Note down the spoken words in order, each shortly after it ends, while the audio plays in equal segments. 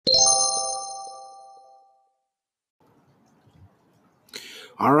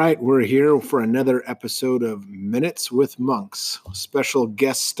All right, we're here for another episode of Minutes with Monks. Special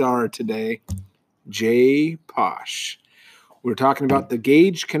guest star today, Jay Paasch. We're talking about the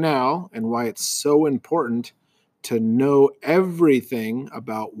Gage Canal and why it's so important to know everything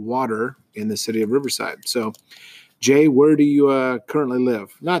about water in the city of Riverside. So, Jay, where do you currently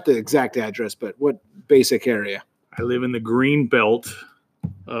live? Not the exact address, but what basic area? I live in the green belt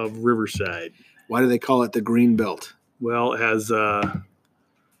of Riverside. Why do they call it the green belt? Well, it has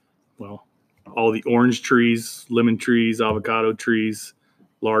all the orange trees, lemon trees, avocado trees,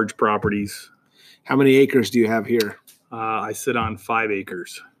 large properties. How many acres do you have here? I sit on 5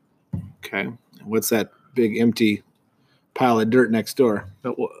 acres. Okay. What's that big empty pile of dirt next door?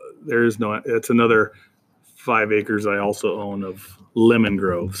 There is no. It's another 5 acres I also own of lemon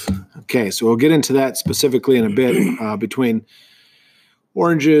groves. Okay, so we'll get into that specifically in a bit. Between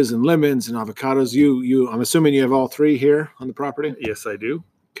oranges and lemons and avocados, I'm assuming you have all three here on the property? Yes, I do.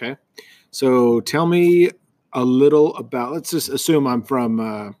 Okay. So tell me a little about, let's just assume I'm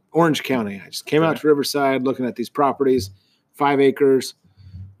from Orange County. I just came out to Riverside looking at these properties, 5 acres,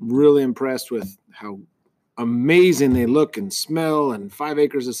 really impressed with how amazing they look and smell, and 5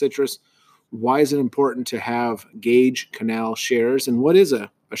 acres of citrus. Why is it important to have Gage Canal shares, and what is a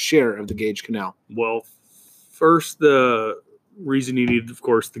share of the Gage Canal? Well, first, the reason you need, of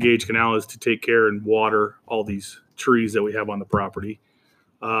course, the Gage Canal is to take care and water all these trees that we have on the property.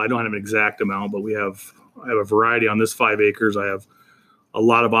 I don't have an exact amount, but I have a variety on this 5 acres. I have a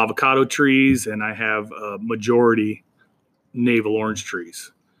lot of avocado trees, and I have a majority navel orange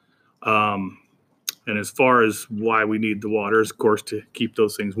trees. And as far as why we need the water is, of course, to keep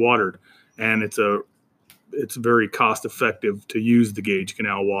those things watered. And it's very cost effective to use the Gage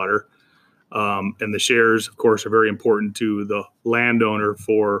Canal water. And the shares, of course, are very important to the landowner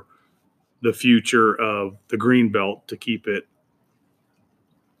for the future of the green belt, to keep it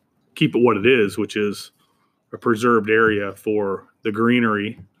what it is, which is a preserved area for the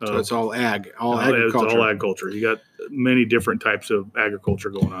greenery. So it's all agriculture. It's all agriculture. You got many different types of agriculture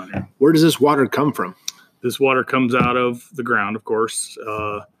going on here. Where does this water come from? This water comes out of the ground, of course,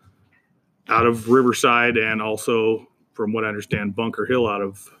 out of Riverside, and also, from what I understand, Bunker Hill out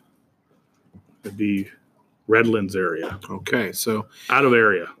of the Redlands area. Okay, so out of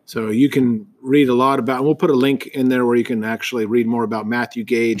area. So you can read a lot about, and we'll put a link in there where you can actually read more about Matthew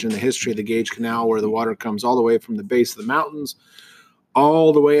Gage and the history of the Gage Canal, where the water comes all the way from the base of the mountains,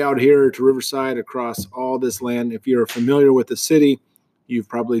 all the way out here to Riverside, across all this land. If you're familiar with the city, you've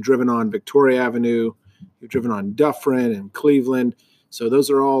probably driven on Victoria Avenue, you've driven on Dufferin and Cleveland. So those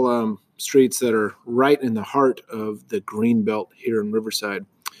are all streets that are right in the heart of the green belt here in Riverside.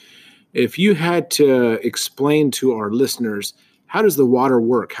 If you had to explain to our listeners, how does the water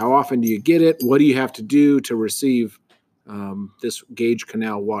work? How often do you get it? What do you have to do to receive this Gage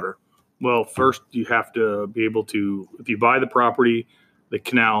Canal water? Well, first you have to be able to, if you buy the property, the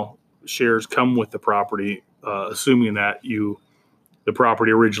canal shares come with the property, assuming that the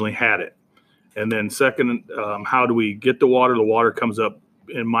property originally had it. And then second, how do we get the water? The water comes up.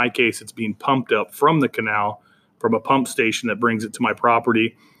 In my case, it's being pumped up from the canal, from a pump station that brings it to my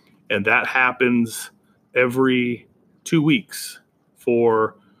property. And that happens every 2 weeks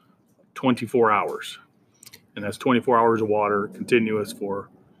for 24 hours. And that's 24 hours of water continuous for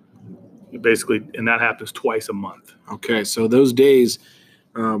basically, and that happens twice a month. Okay, so those days,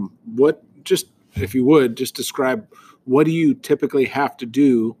 if you would, just describe, what do you typically have to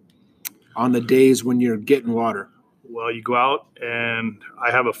do on the days when you're getting water? Well, you go out, and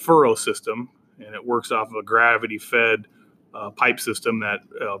I have a furrow system, and it works off of a gravity-fed pipe system that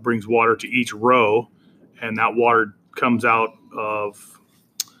brings water to each row, and that water comes out of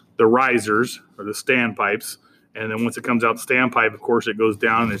the risers or the standpipes, and then once it comes out the standpipe, of course, it goes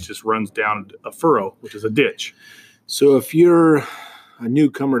down and it just runs down a furrow, which is a ditch. So if you're a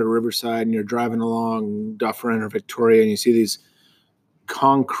newcomer to Riverside and you're driving along Dufferin or Victoria and you see these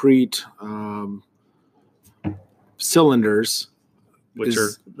concrete cylinders,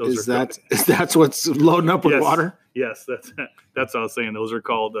 that's what's loading up with water? Yes, that's what I was saying. Those are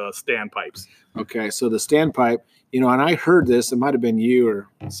called standpipes. Okay, so the standpipe, and I heard this, it might have been you or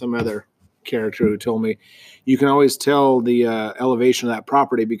some other character who told me, you can always tell the elevation of that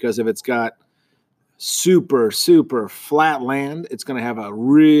property because if it's got super, super flat land, it's going to have a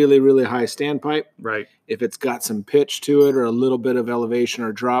really, really high standpipe. Right. If it's got some pitch to it or a little bit of elevation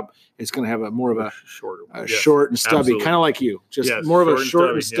or drop, it's going to have more of a short and stubby, kind of like you. Just more of a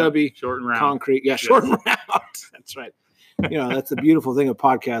short and stubby, short and round. Concrete. Yeah, short and round. That's right. That's the beautiful thing of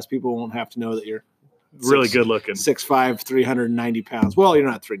podcasts. People won't have to know that you're really good looking. 6'5", 390 pounds. Well, you're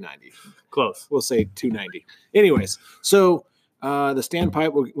not 390. Close. We'll say 290. Anyways, so The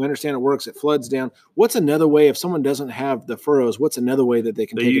standpipe, we understand it works. It floods down. What's another way, if someone doesn't have the furrows, what's another way that they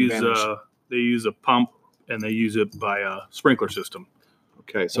can take advantage? They use a pump, and they use it by a sprinkler system.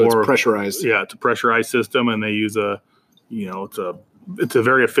 Okay, so it's pressurized. Yeah, it's a pressurized system, and they use it's a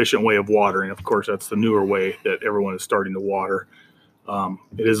very efficient way of watering. Of course, that's the newer way that everyone is starting to water.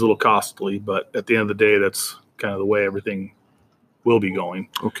 It is a little costly, but at the end of the day, that's kind of the way everything will be going.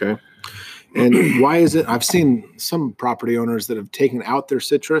 Okay. And why is it? I've seen some property owners that have taken out their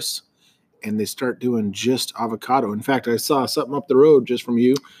citrus and they start doing just avocado. In fact, I saw something up the road just from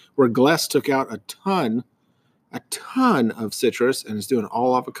you where Gless took out a ton of citrus and is doing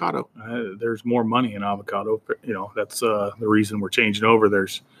all avocado. There's more money in avocado. That's the reason we're changing over.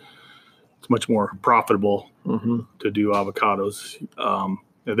 It's much more profitable to do avocados.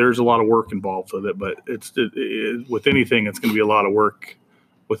 There's a lot of work involved with it, but with anything, it's going to be a lot of work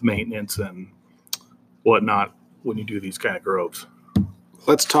with maintenance and whatnot when you do these kind of groves.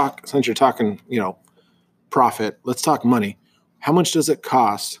 Let's talk, since you're talking, profit, let's talk money. How much does it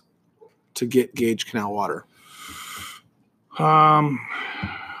cost to get Gage Canal water? Well,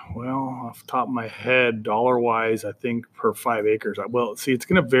 off the top of my head, dollar-wise, I think per 5 acres. Well, see, it's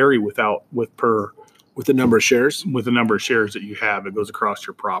going to vary with the number of shares. With the number of shares that you have, it goes across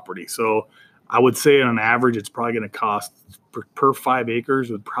your property. So I would say on average, it's probably going to cost per 5 acres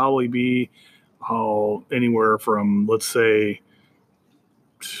would probably be anywhere from, let's say,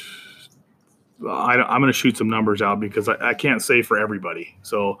 I'm going to shoot some numbers out because I can't say for everybody.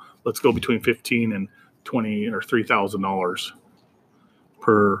 So let's go between $15 and $20 or $3,000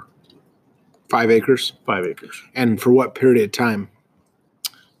 per 5 acres. 5 acres. And for what period of time?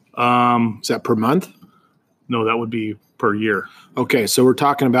 Is that per month? No, that would be per year. Okay, so we're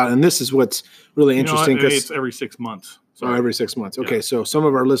talking about, and this is what's really interesting. It's every 6 months. Oh, every 6 months. Okay, yeah. So some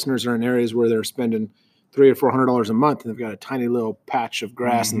of our listeners are in areas where they're spending $300 or $400 a month, and they've got a tiny little patch of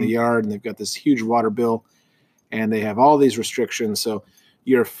grass in the yard, and they've got this huge water bill, and they have all these restrictions. So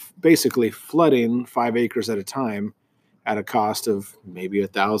you're basically flooding 5 acres at a time at a cost of maybe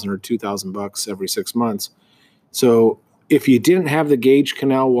 $1,000 or $2,000 every 6 months. So if you didn't have the Gage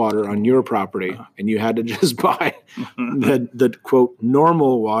Canal water on your property and you had to just buy the quote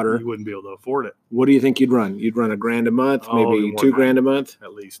normal water, you wouldn't be able to afford it. What do you think you'd run? You'd run $1,000 a month, maybe $2,000 a month,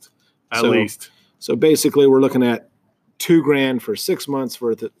 at least. At least. So basically, we're looking at $2,000 for 6 months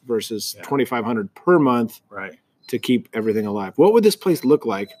versus $2,500 per month, right, to keep everything alive. What would this place look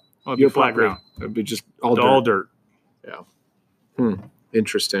like? It'd be flat ground. It'd be just all dirt. Yeah.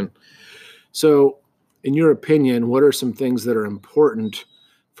 Interesting. So, in your opinion, what are some things that are important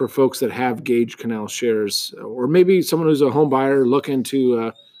for folks that have Gage Canal shares, or maybe someone who's a home buyer looking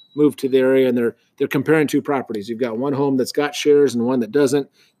to move to the area and they're comparing two properties? You've got one home that's got shares and one that doesn't.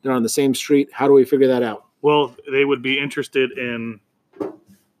 They're on the same street. How do we figure that out? Well, they would be interested in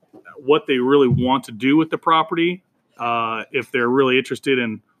what they really want to do with the property. If they're really interested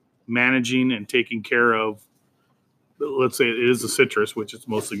in managing and taking care of, let's say it is a citrus, which is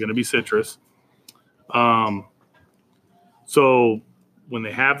mostly going to be citrus. So when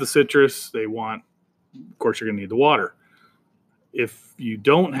they have the citrus, of course, you're going to need the water. If you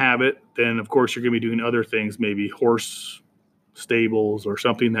don't have it, then of course you're going to be doing other things, maybe horse stables or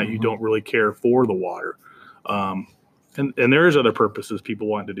something that you don't really care for the water. And there's other purposes people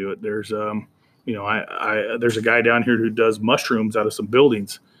want to do it. There's, there's a guy down here who does mushrooms out of some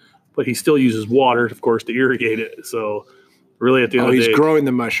buildings, but he still uses water, of course, to irrigate it. So really at the end of the day, he's growing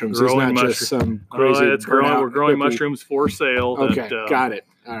the mushrooms. He's not just some crazy. We're growing mushrooms for sale. Okay, got it.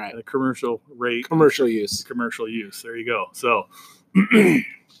 All right. At a commercial rate. Commercial use. There you go. So,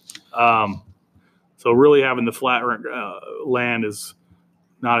 so really having the flat land is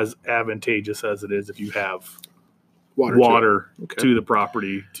not as advantageous as it is if you have water to the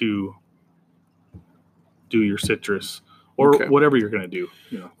property to do your citrus or whatever you're going to do.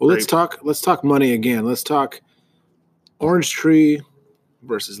 Well, let's talk money again. Let's talk orange tree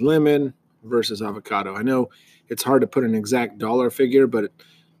versus lemon versus avocado. I know it's hard to put an exact dollar figure, but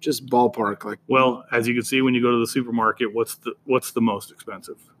just ballpark. Well, as you can see, when you go to the supermarket, what's the most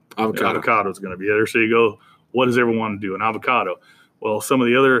expensive? Avocado is going to be there. So you go, what does everyone want to do? An avocado. Well, some of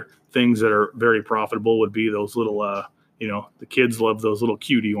the other things that are very profitable would be those little, the kids love those little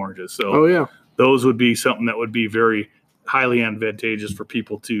cutie oranges. So those would be something that would be very highly advantageous for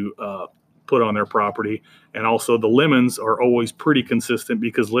people to put on their property. And also the lemons are always pretty consistent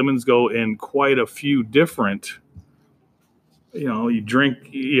because lemons go in quite a few different, you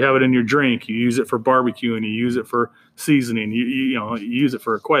have it in your drink, you use it for barbecue, and you use it for seasoning, you use it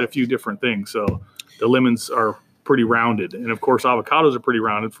for quite a few different things. So the lemons are pretty rounded. And of course, avocados are pretty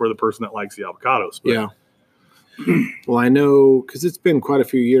rounded for the person that likes the avocados. But, Well, I know because it's been quite a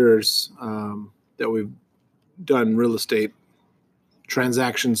few years that we've done real estate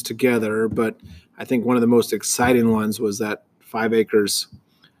transactions together, but I think one of the most exciting ones was that 5 acres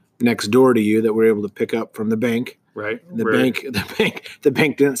next door to you that we're able to pick up from the bank. Right. The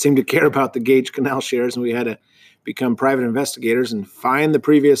bank didn't seem to care about the Gage Canal shares, and we had to become private investigators and find the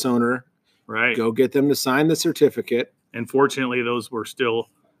previous owner. Right. Go get them to sign the certificate. And fortunately, those were still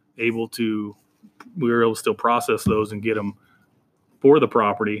able to. We were able to still process those and get them for the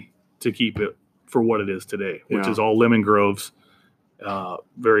property to keep it for what it is today, which is all lemon groves.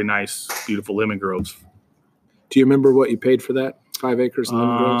 Very nice, beautiful lemon groves. Do you remember what you paid for that 5 acres of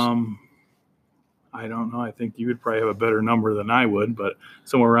lemon groves? I don't know. I think you would probably have a better number than I would, but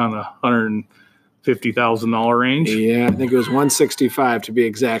somewhere around the $150,000 range. Yeah, I think it was 165 to be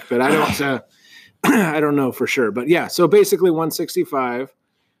exact, but I don't. I don't know for sure. But yeah, so basically 165,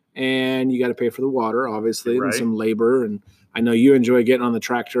 and you got to pay for the water, obviously, and some labor. And I know you enjoy getting on the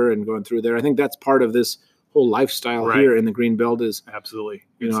tractor and going through there. I think that's part of this whole lifestyle here in the Greenbelt is absolutely.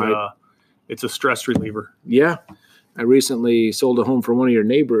 It's a stress reliever. Yeah. I recently sold a home for one of your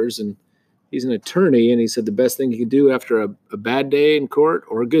neighbors, and he's an attorney, and he said the best thing you can do after a bad day in court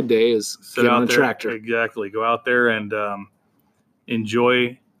or a good day is get on a tractor. Exactly. Go out there and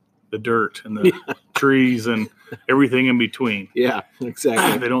enjoy the dirt and the trees and everything in between. Yeah,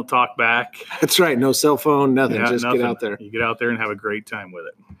 exactly. They don't talk back. That's right. No cell phone, nothing. Just get out there. You get out there and have a great time with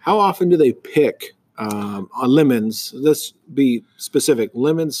it. How often do they pick on lemons? Let's be specific.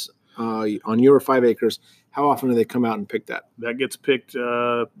 Lemons on your 5 acres. How often do they come out and pick that? That gets picked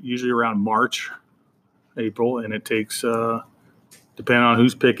usually around March, April, and it takes, depending on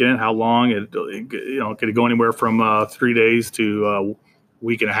who's picking it, how long, it could go anywhere from 3 days to a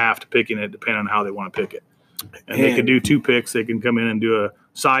week and a half to picking it, depending on how they want to pick it. And they can do 2 picks. They can come in and do a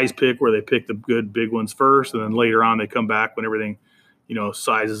size pick where they pick the good big ones first, and then later on they come back when everything,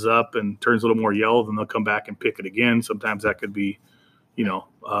 sizes up and turns a little more yellow, then they'll come back and pick it again. Sometimes that could be,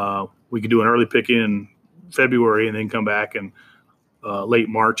 we could do an early picking in February and then come back in late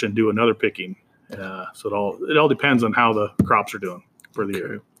March and do another picking. So it all depends on how the crops are doing for the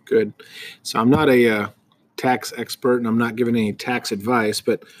year. Good. So I'm not a tax expert and I'm not giving any tax advice,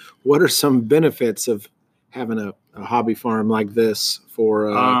 but what are some benefits of having a hobby farm like this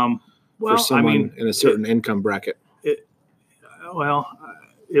for someone in a certain income bracket? It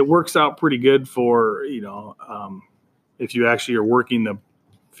works out pretty good for, if you actually are working the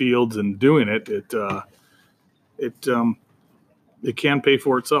fields and doing it, it can pay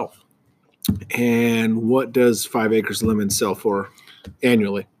for itself. And what does 5 acres of lemons sell for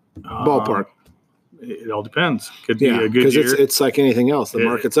annually? Ballpark. It all depends. Could be a good year. Because it's like anything else. The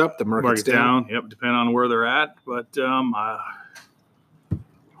market's up, the market's down. Yep, depending on where they're at. But I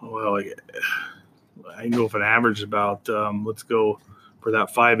can go with an average about. Let's go for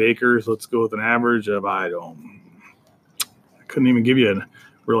that 5 acres. Let's go with an average of I couldn't even give you a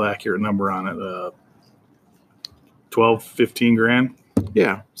real accurate number on it. 12, 15 grand.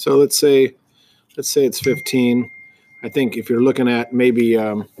 Yeah. So let's say it's 15. I think if you're looking at maybe,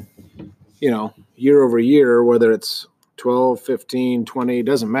 year over year, whether it's 12, 15, 20,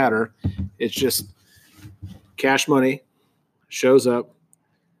 doesn't matter. It's just cash money shows up.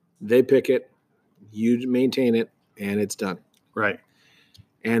 They pick it, you maintain it, and it's done. Right.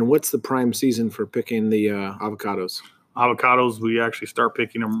 And what's the prime season for picking the avocados? Avocados, we actually start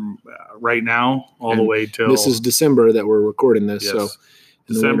picking them right now all the way till... This is December that we're recording this. Yes. So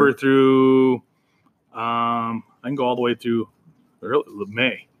December through, I can go all the way through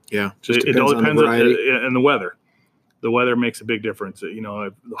May. Yeah. It all depends on the weather. The weather makes a big difference. If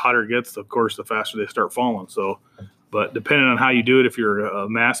the hotter it gets, of course, the faster they start falling. So, but depending on how you do it, if you're a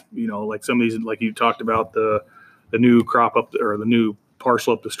mass, like some of these, like you talked about the new crop or the new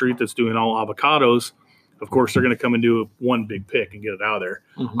parcel up the street that's doing all avocados, of course, they're going to come and do one big pick and get it out of there.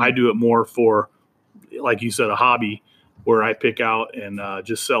 Mm-hmm. I do it more for, like you said, a hobby where I pick out and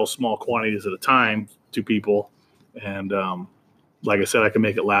just sell small quantities at a time to people. And like I said, I can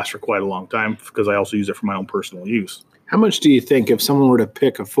make it last for quite a long time because I also use it for my own personal use. How much do you think if someone were to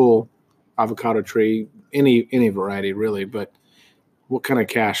pick a full avocado tree, any variety really, but what kind of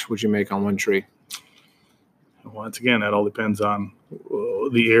cash would you make on one tree? Once again, that all depends on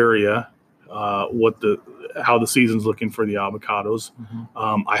the area. How the season's looking for the avocados.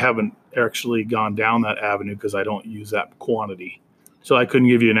 Mm-hmm. I haven't actually gone down that avenue because I don't use that quantity. So I couldn't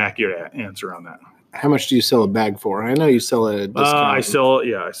give you an accurate answer on that. How much do you sell a bag for? I know you sell a discount.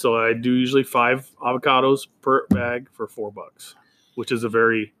 I do usually 5 avocados per bag for $4, which is a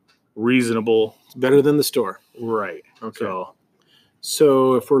very reasonable. It's better than the store. Right. Okay. So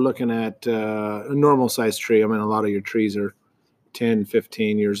So if we're looking at a normal size tree, I mean, a lot of your trees are 10,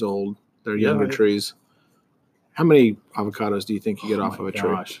 15 years old. They're younger trees. How many avocados do you think you get off of a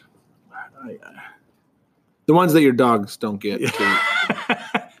tree? The ones that your dogs don't get.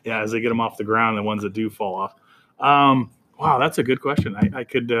 Yeah, as they get them off the ground, the ones that do fall off. Wow, that's a good question. I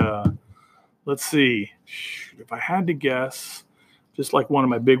could, let's see. If I had to guess, just like one of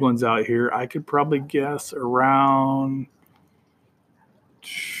my big ones out here, I could probably guess around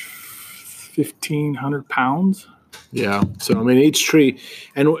 1,500 pounds. Yeah. So I mean, each tree,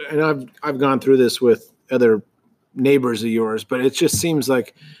 and I've gone through this with other neighbors of yours, but it just seems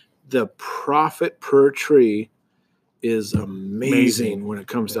like the profit per tree is amazing when it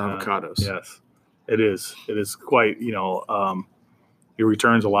comes to avocados. Yes, it is. It is quite. Your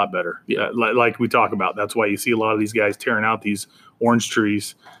return's a lot better. Yeah, like we talk about. That's why you see a lot of these guys tearing out these orange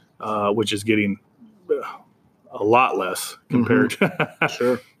trees, which is getting a lot less compared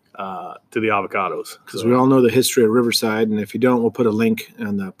sure. To the avocados. Because we all know the history of Riverside, and if you don't, we'll put a link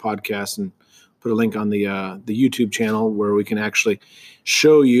on the podcast and put a link on the YouTube channel where we can actually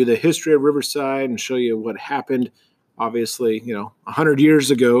show you the history of Riverside and show you what happened, obviously, 100 years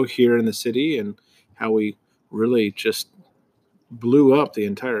ago here in the city, and how we really just blew up the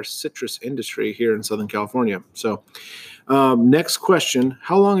entire citrus industry here in Southern California. So next question,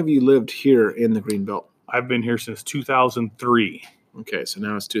 how long have you lived here in the Greenbelt? I've been here since 2003. Okay, so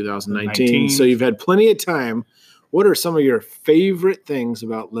now it's 2019. So you've had plenty of time. What are some of your favorite things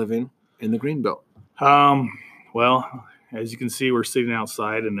about living in the Greenbelt? Well, as you can see, we're sitting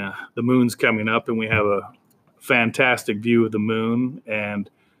outside, and the moon's coming up, and we have a fantastic view of the moon, and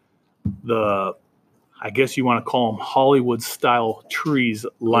I guess you want to call them Hollywood-style trees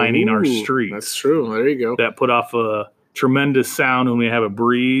lining our streets. That's true. There you go. That put off a tremendous sound when we have a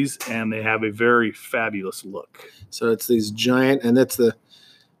breeze, and they have a very fabulous look. So it's these giant, and that's the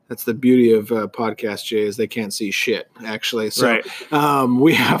beauty of podcast, Jay, is they can't see shit, actually. So right.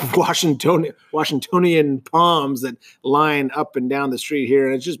 We have Washingtonian palms that line up and down the street here,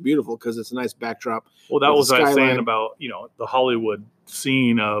 and it's just beautiful because it's a nice backdrop. Well, that was what I was saying about the Hollywood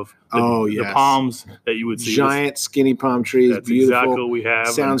scene of the palms that you would see. Giant, skinny palm trees. That's beautiful. Exactly what we have.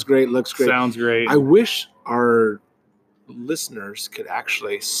 Sounds great. Looks great. Sounds great. I wish our listeners could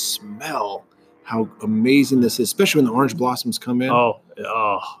actually smell how amazing this is, especially when the orange blossoms come in. It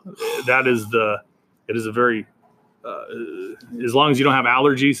is a very, as long as you don't have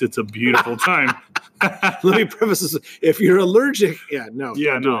allergies, it's a beautiful time. Let me preface this. If you're allergic,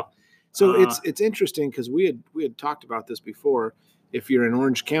 no. So it's interesting because we had talked about this before. If you're in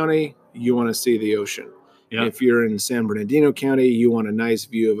Orange County, you want to see the ocean. Yep. If you're in San Bernardino County, you want a nice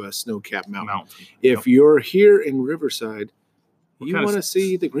view of a snow-capped mountain. If you're here in Riverside, you want to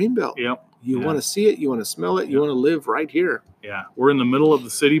see the Greenbelt. Yep. You want to see it. You want to smell it. You want to live right here. Yeah. We're in the middle of the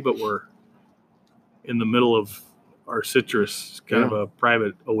city, but we're in the middle of our citrus, kind of a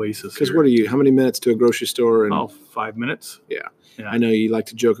private oasis. Because what are you? How many minutes to a grocery store? 5 minutes. Yeah. I know you like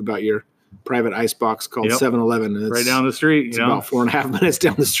to joke about your private ice box called 7-Eleven. And right down the street. It's about 4.5 minutes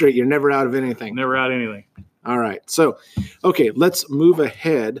down the street. You're never out of anything. Never out of anything. All right. So, okay, let's move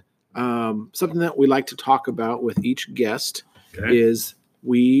ahead. Something that we like to talk about with each guest is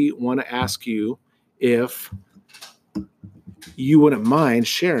we want to ask you if you wouldn't mind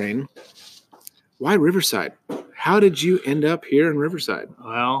sharing why Riverside? How did you end up here in Riverside?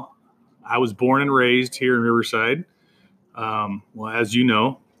 Well, I was born and raised here in Riverside. As you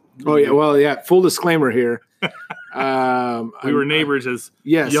know. Oh, yeah. Well, yeah. Full disclaimer here. We were neighbors as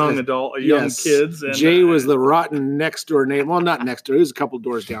young kids. And, Jay was the rotten next door neighbor. Well, not next door. He was a couple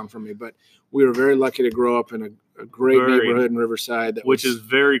doors down from me, but we were very lucky to grow up in a great neighborhood in Riverside. Which is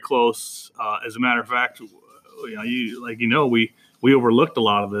very close. As a matter of fact, we overlooked a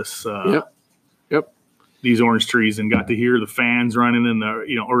lot of this. Yep. These orange trees and got to hear the fans running in the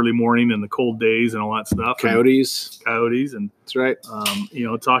early morning and the cold days and all that stuff. Coyotes, and that's right.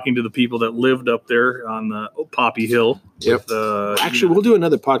 Talking to the people that lived up there on the Poppy Hill. Yep. Actually, we'll do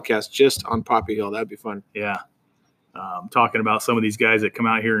another podcast just on Poppy Hill. That'd be fun. Yeah. Talking about some of these guys that come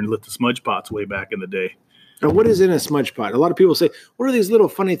out here and lit the smudge pots way back in the day. And what is in a smudge pot? A lot of people say, what are these little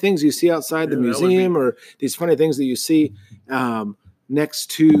funny things you see outside the museum or these funny things that you see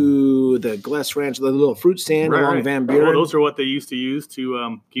next to the Glass Ranch, the little fruit stand along Van Buren? Well, those are what they used to use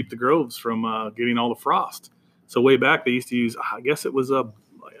to keep the groves from getting all the frost. So way back, they used to use, I guess it was I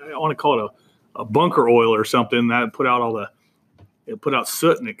want to call it a bunker oil or something that put out put out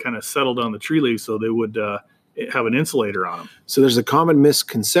soot and it kind of settled on the tree leaves. So they would have an insulator on them. So there's a common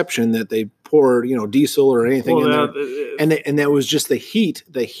misconception that they poured, diesel or anything in there, and that was just the heat.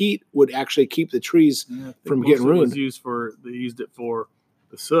 The heat would actually keep the trees from getting ruined. They used it for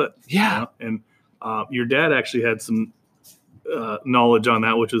the soot. Yeah, and your dad actually had some knowledge on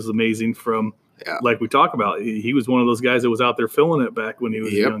that, which is amazing. From like we talk about, he was one of those guys that was out there filling it back when he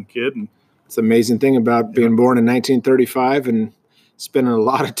was a young kid. And it's the amazing thing about being born in 1935 and spending a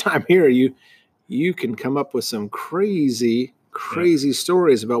lot of time here. You can come up with some crazy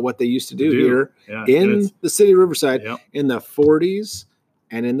stories about what they used to do here in the city of Riverside in the 40s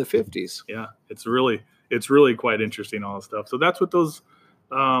and in the 50s. Yeah, it's really quite interesting, all this stuff. So that's what those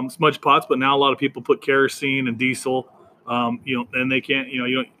smudge pots. But now a lot of people put kerosene and diesel. And they can't.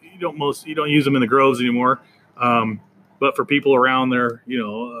 You don't use them in the groves anymore. But for people around their,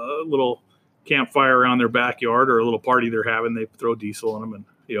 a little campfire around their backyard or a little party they're having, they throw diesel in them, and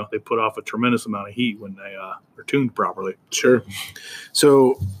they put off a tremendous amount of heat when they are tuned properly. Sure.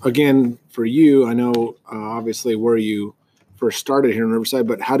 So again, for you, I know obviously where you first started here in Riverside,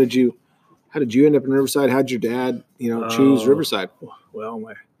 but how did you end up in Riverside? How did your dad, choose Riverside? Well,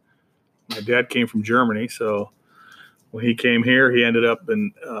 my dad came from Germany, so when he came here, he ended up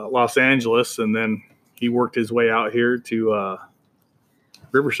in Los Angeles, and then he worked his way out here to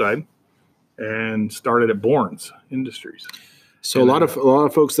Riverside and started at Bourne's Industries. So a lot of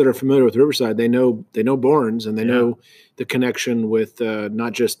folks that are familiar with Riverside, they know Bourne's, and they know the connection with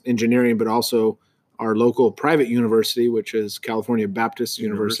not just engineering, but also our local private university, which is California Baptist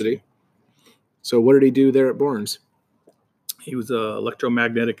University. So what did he do there at Bourne's? He was an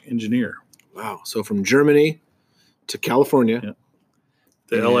electromagnetic engineer. Wow. So from Germany to California,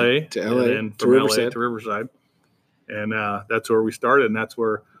 to LA, and from LA to Riverside. And that's where we started. And that's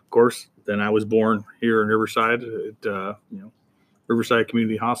where, of course, then I was born here in Riverside at, Riverside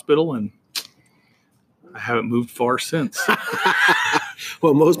Community Hospital. And I haven't moved far since.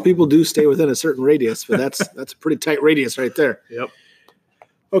 Well, most people do stay within a certain radius, but that's a pretty tight radius right there. Yep.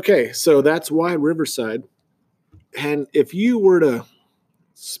 Okay. So that's why Riverside. And if you were to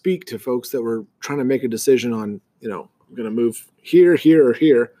speak to folks that were trying to make a decision on, I'm going to move here, or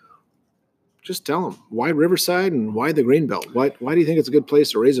here, just tell them why Riverside and why the Greenbelt. Why do you think it's a good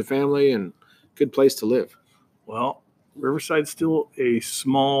place to raise a family and a good place to live? Well, Riverside's still a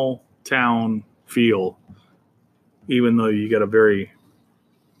small town feel, even though you got a very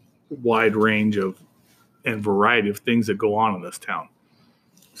wide range and variety of things that go on in this town.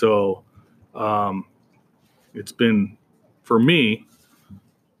 So it's been, for me,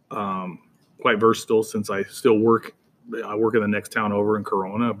 quite versatile since I still work. I work in the next town over in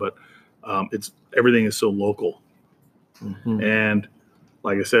Corona, but everything is so local. Mm-hmm. And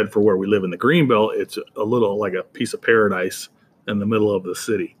like I said, for where we live in the Greenbelt, it's a little like a piece of paradise in the middle of the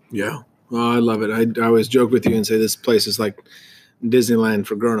city. Yeah. Well, I love it. I always joke with you and say this place is like Disneyland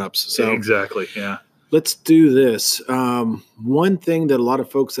for grownups. So exactly. Yeah. Let's do this. One thing that a lot of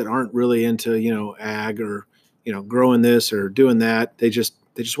folks that aren't really into, ag or, growing this or doing that, they just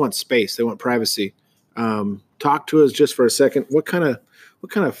want space. They want privacy. Talk to us just for a second. What kind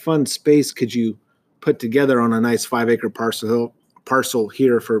of fun space could you put together on a nice 5-acre parcel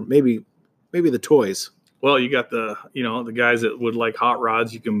here for maybe the toys? Well, you got the guys that would like hot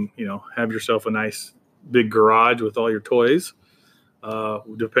rods. You can, have yourself a nice big garage with all your toys,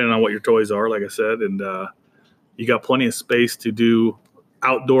 depending on what your toys are, like I said. And you got plenty of space to do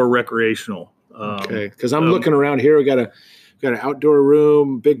outdoor recreational. Okay, because I'm looking around here. We got an outdoor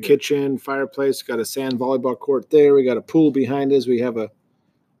room, big kitchen, fireplace. Got a sand volleyball court there. We got a pool behind us. We have a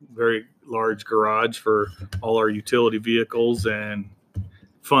very large garage for all our utility vehicles and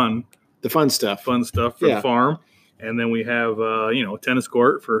the fun stuff for the farm. And then we have a tennis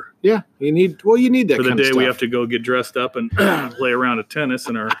court for you need that for the kind day of stuff. We have to go get dressed up and play around a tennis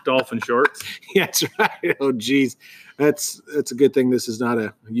in our dolphin shorts. Yeah, that's right. Oh geez, that's a good thing this is not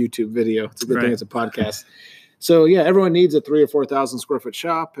a YouTube video. It's a good thing it's a podcast. So yeah, everyone needs a 3,000 or 4,000 square foot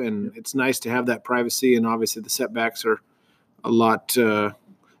shop, and it's nice to have that privacy. And obviously the setbacks are a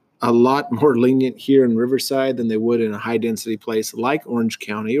lot more lenient here in Riverside than they would in a high density place like Orange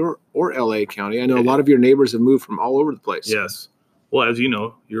County or LA County. I know a lot of your neighbors have moved from all over the place. Yes. Well, as you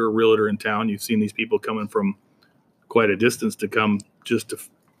know, you're a realtor in town. You've seen these people coming from quite a distance to come just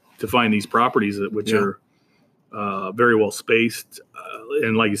to find these properties which are very well spaced.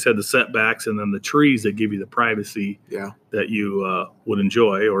 And like you said, the setbacks and then the trees that give you the privacy that you would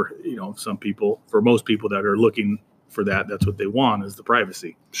enjoy, or, for most people that are looking for that's what they want, is the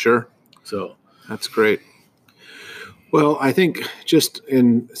privacy. Sure. So that's great. Well, I think just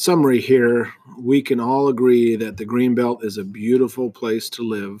in summary here, we can all agree that the Greenbelt is a beautiful place to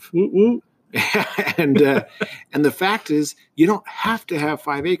live. Woo-woo. and and the fact is, you don't have to have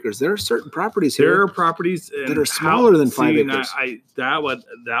 5 acres. There are certain properties here. There are properties that are smaller than 5 acres.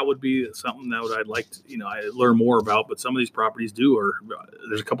 That would be something that I'd like to I learn more about. But some of these properties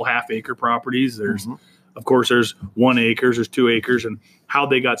there's a couple half-acre properties. There's of course there's 1 acre, there's 2 acres, and how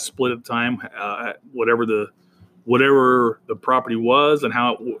they got split at the time, whatever the property was and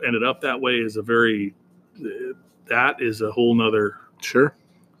how it ended up that way is that is a whole nother. Sure.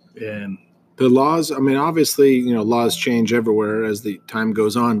 And the laws, I mean, obviously, laws change everywhere as the time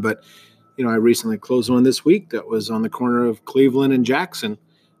goes on, but I recently closed one this week that was on the corner of Cleveland and Jackson.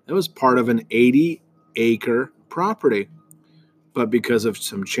 It was part of an 80-acre property, but because of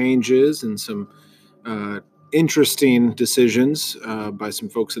some changes and some interesting decisions by some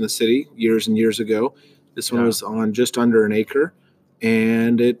folks in the city years and years ago, this one was on just under an acre,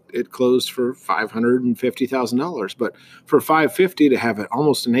 and it closed for $550,000. But for $550 to have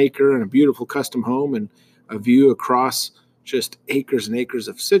almost an acre and a beautiful custom home and a view across just acres and acres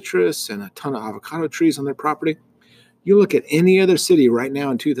of citrus and a ton of avocado trees on their property. You look at any other city right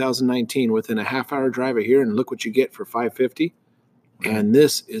now in 2019 within a half-hour drive of here, and look what you get for $550. And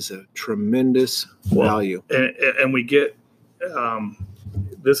this is a tremendous value. And we get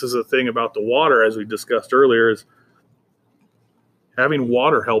this is a thing about the water, as we discussed earlier, is having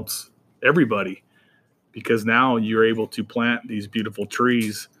water helps everybody, because now you're able to plant these beautiful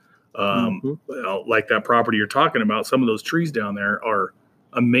trees. Like that property you're talking about, some of those trees down there are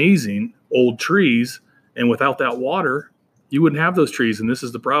amazing old trees, and without that water, you wouldn't have those trees. And this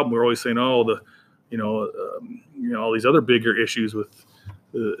is the problem. We're always saying, all these other bigger issues with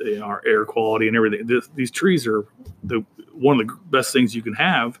our air quality and everything. These trees are one of the best things you can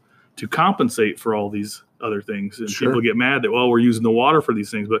have to compensate for all these other things. And Sure. People get mad that, we're using the water for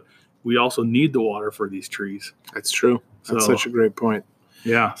these things, but we also need the water for these trees. That's true. That's such a great point.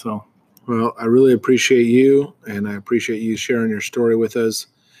 Yeah. So, well, I really appreciate you, and I appreciate you sharing your story with us.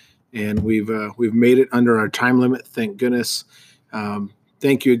 And we've made it under our time limit. Thank goodness.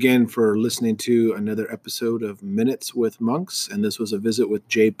 Thank you again for listening to another episode of Minutes with Monks. And this was a visit with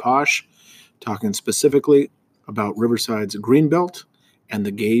Jay Paasch, talking specifically about Riverside's Greenbelt and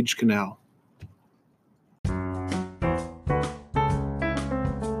the Gage Canal.